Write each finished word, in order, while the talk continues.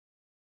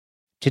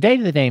Today,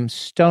 the name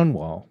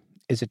Stonewall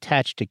is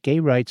attached to gay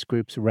rights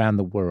groups around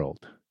the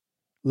world.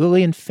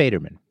 Lillian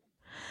Faderman.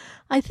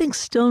 I think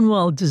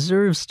Stonewall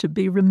deserves to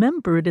be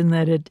remembered in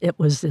that it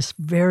was this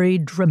very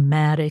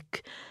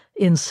dramatic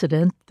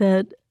incident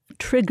that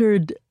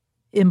triggered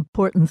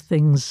important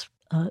things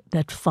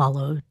that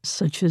followed,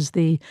 such as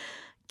the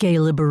Gay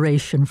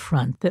Liberation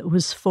Front that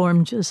was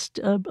formed just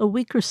a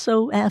week or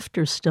so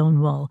after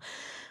Stonewall.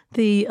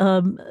 The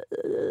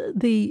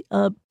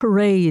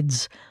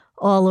parades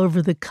all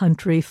over the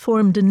country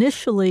formed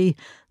initially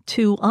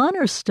to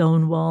honor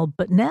Stonewall,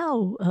 but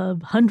now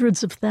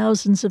hundreds of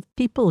thousands of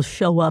people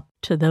show up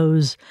to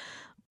those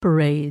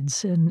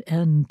parades.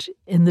 And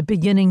in the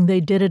beginning,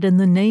 they did it in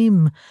the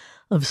name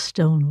of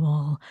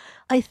Stonewall.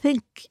 I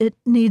think it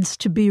needs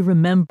to be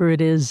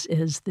remembered as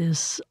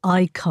this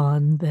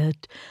icon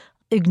that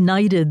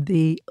ignited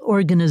the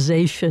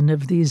organization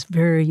of these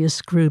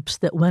various groups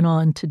that went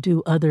on to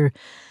do other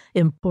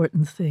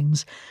important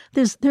things.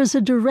 There's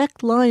a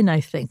direct line,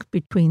 I think,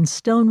 between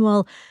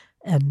Stonewall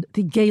and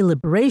the Gay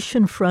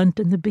Liberation Front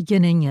in the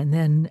beginning, and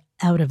then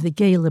out of the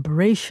Gay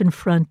Liberation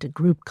Front, a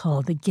group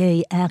called the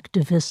Gay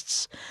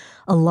Activists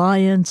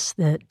Alliance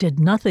that did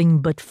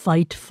nothing but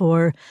fight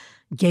for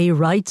gay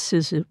rights,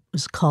 as it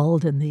was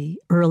called in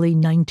the early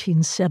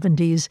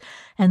 1970s,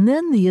 and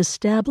then the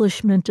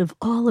establishment of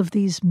all of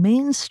these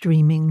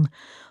mainstreaming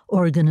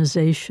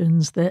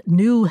organizations that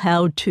knew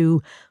how to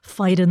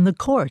fight in the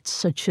courts,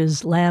 such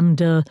as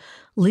Lambda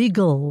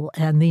Legal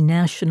and the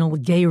National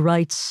Gay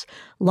Rights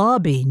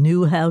Lobby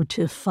knew how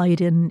to fight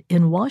in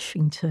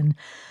Washington.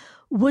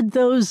 Would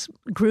those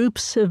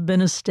groups have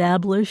been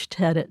established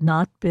had it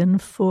not been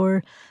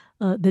for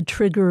the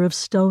trigger of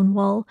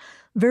Stonewall?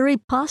 Very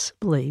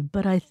possibly,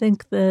 but I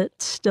think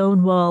that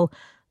Stonewall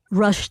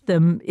rushed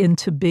them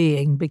into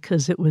being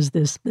because it was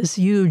this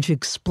huge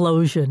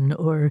explosion,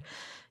 or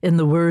in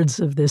the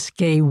words of this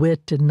gay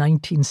wit in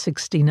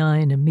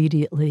 1969,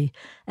 immediately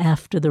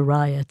after the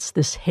riots,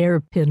 this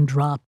hairpin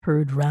drop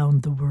heard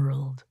round the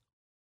world.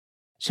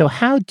 So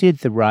how did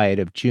the riot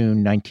of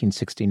June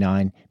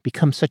 1969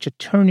 become such a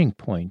turning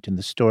point in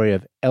the story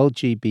of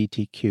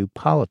LGBTQ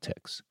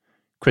politics?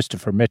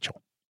 Christopher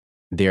Mitchell.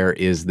 There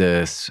is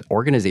this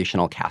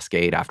organizational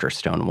cascade after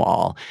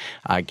Stonewall.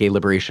 Gay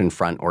Liberation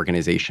Front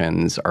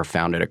organizations are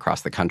founded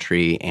across the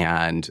country,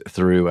 and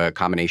through a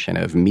combination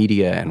of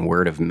media and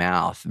word of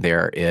mouth,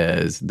 there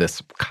is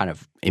this kind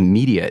of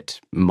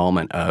immediate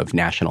moment of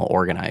national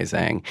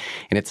organizing.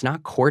 And it's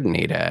not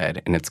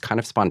coordinated, and it's kind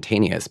of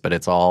spontaneous, but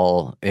it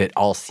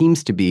all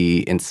seems to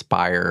be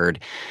inspired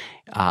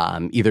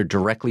either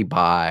directly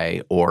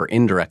by or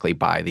indirectly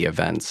by the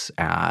events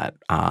at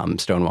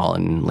Stonewall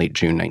in late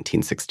June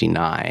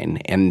 1969.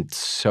 And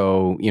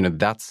so,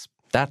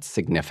 that's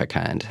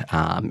significant.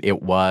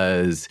 It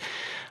was,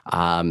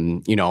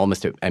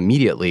 almost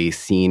immediately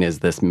seen as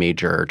this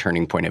major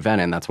turning point event.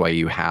 And that's why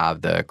you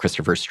have the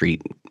Christopher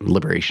Street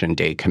Liberation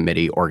Day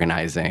Committee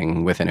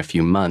organizing within a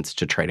few months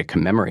to try to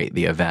commemorate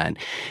the event.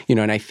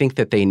 And I think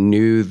that they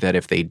knew that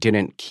if they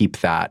didn't keep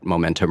that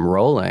momentum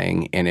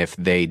rolling, and if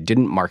they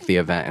didn't mark the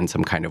event in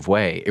some kind of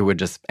way, it would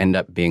just end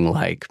up being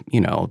like,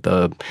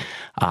 the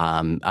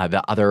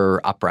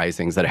other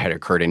uprisings that had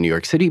occurred in New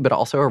York City, but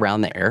also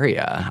around the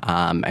area.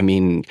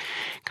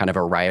 Kind of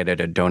a riot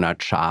at a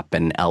donut shop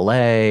in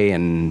LA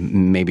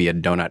and maybe a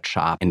donut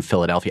shop in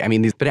Philadelphia.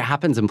 But it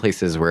happens in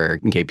places where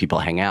gay people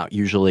hang out,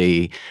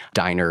 usually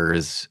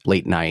diners,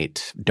 late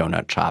night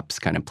donut shops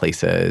kind of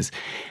places,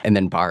 and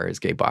then bars,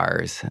 gay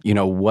bars.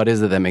 What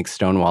is it that makes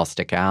Stonewall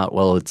stick out?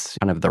 Well, it's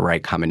kind of the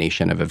right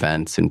combination of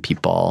events and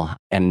people,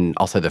 and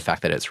also the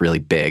fact that it's really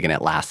big and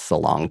it lasts a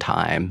long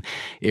time.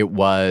 It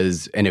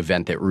was an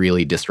event that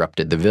really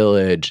disrupted the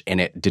village, and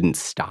it didn't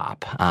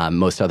stop.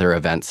 Most other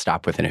events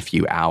stop within a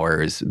few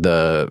hours.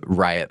 The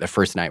riot, the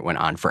first night, went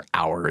on for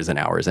hours and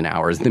hours and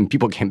hours. Then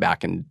people came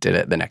back and did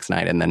it the next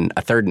night, and then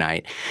a third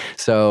night.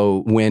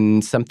 So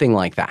when something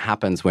like that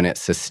happens, when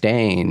it's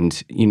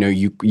sustained,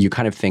 you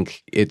kind of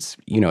think it's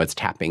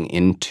tapping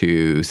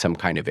into some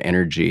kind of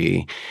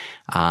energy.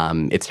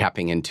 It's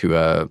tapping into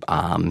a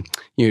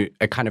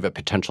kind of a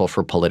potential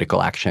for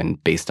political action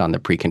based on the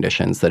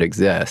preconditions that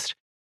exist.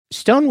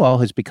 Stonewall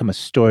has become a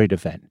storied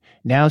event,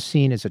 now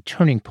seen as a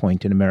turning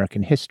point in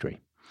American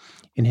history.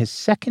 In his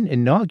second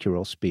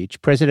inaugural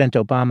speech, President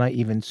Obama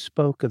even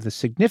spoke of the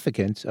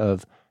significance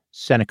of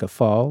Seneca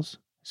Falls,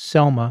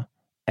 Selma,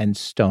 and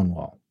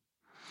Stonewall.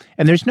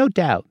 And there's no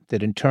doubt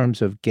that in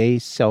terms of gay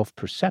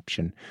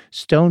self-perception,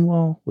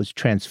 Stonewall was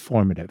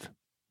transformative.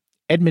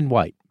 Edmund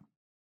White.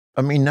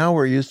 Now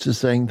we're used to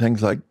saying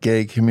things like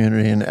gay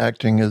community and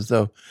acting as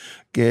though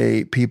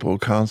gay people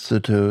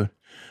constitute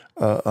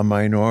a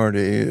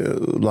minority,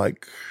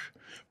 like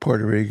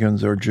Puerto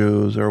Ricans or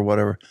Jews or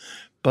whatever.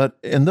 But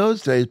in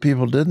those days,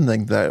 people didn't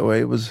think that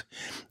way.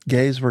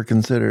 Gays were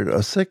considered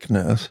a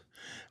sickness.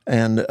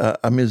 And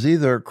it's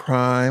either a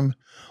crime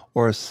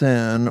or a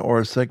sin or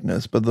a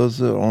sickness, but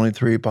those are the only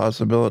three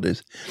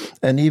possibilities.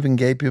 And even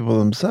gay people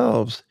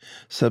themselves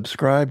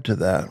subscribed to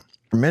that.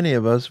 Many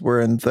of us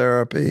were in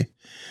therapy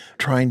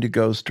trying to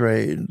go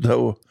straight,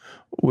 though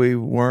we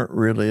weren't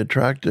really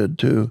attracted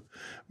to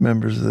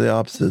members of the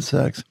opposite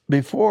sex.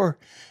 Before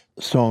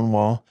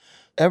Stonewall,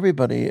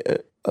 everybody,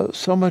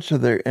 so much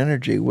of their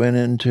energy went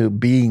into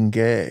being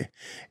gay,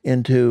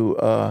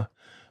 into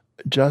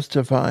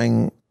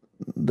justifying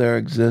their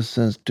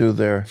existence to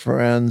their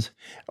friends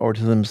or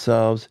to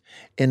themselves,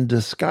 in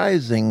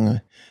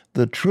disguising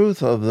the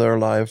truth of their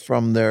life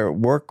from their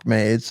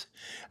workmates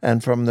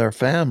and from their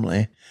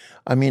family.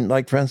 I mean,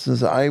 like, for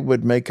instance, I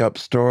would make up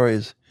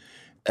stories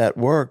at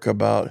work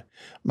about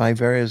my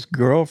various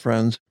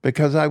girlfriends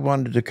because I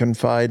wanted to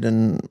confide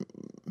in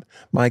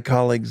my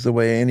colleagues the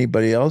way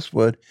anybody else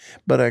would,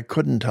 but I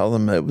couldn't tell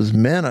them it was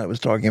men I was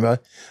talking about.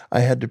 I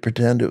had to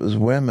pretend it was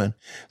women.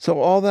 So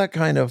all that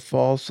kind of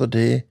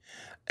falsity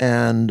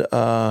and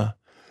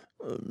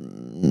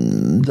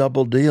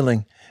double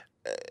dealing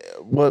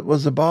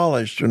was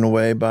abolished in a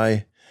way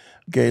by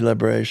gay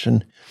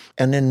liberation.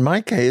 And in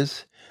my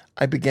case,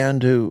 I began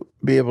to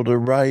be able to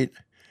write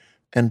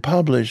and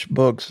publish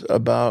books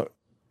about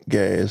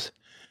gays.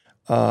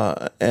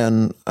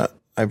 And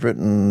I've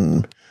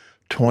written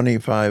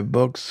 25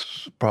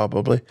 books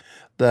probably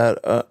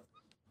that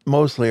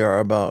mostly are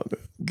about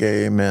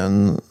gay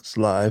men's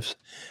lives.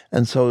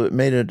 And so it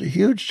made a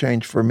huge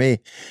change for me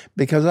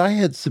because I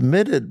had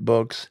submitted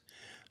books,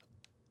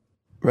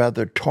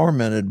 rather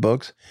tormented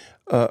books,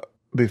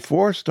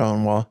 before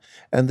Stonewall,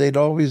 and they'd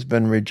always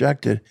been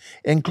rejected,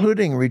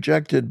 including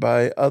rejected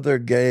by other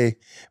gay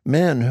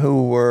men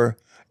who were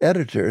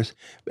editors.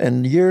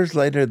 And years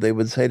later, they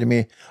would say to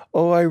me,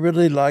 "Oh, I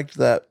really liked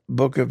that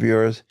book of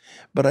yours,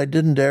 but I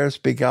didn't dare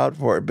speak out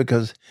for it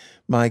because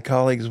my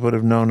colleagues would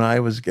have known I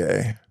was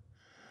gay."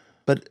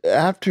 But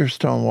after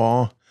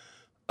Stonewall,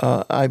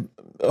 a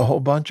whole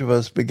bunch of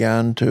us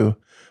began to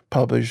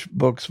publish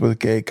books with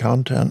gay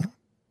content.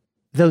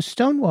 Though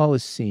Stonewall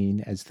is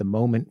seen as the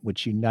moment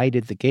which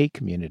united the gay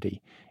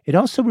community, it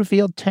also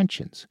revealed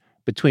tensions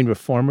between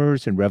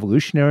reformers and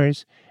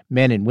revolutionaries,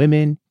 men and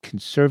women,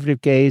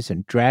 conservative gays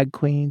and drag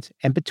queens,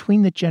 and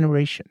between the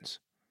generations.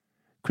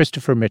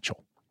 Christopher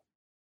Mitchell.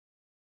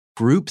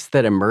 Groups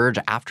that emerge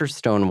after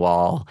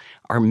Stonewall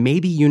are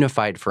maybe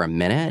unified for a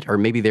minute, or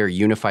maybe they're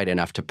unified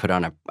enough to put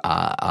on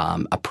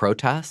a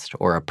protest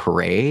or a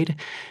parade,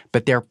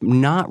 but they're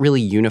not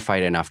really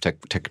unified enough to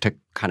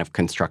kind of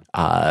construct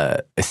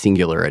a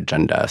singular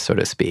agenda, so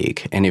to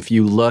speak. And if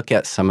you look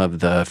at some of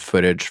the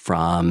footage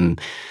from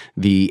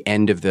the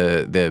end of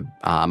the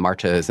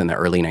marches in the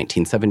early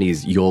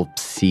 1970s, you'll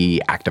see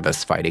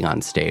activists fighting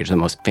on stage. The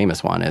most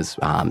famous one is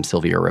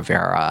Sylvia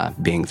Rivera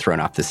being thrown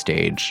off the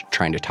stage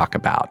trying to talk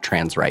about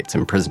trans rights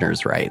and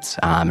prisoners' rights.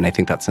 And I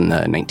think that's in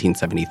the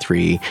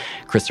 1973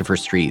 Christopher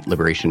Street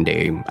Liberation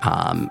Day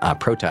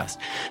protest.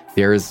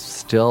 There's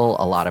still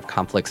a lot of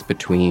conflicts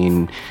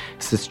between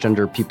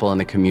cisgender people in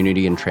the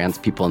community and trans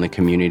people in the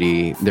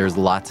community. There's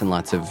lots and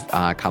lots of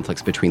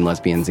conflicts between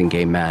lesbians and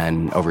gay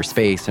men over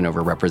space and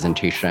over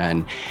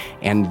representation.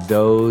 And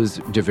those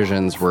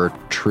divisions were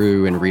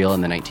true and real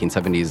in the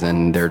 1970s,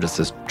 and they're just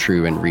as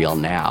true and real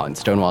now. And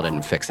Stonewall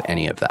didn't fix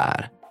any of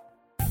that.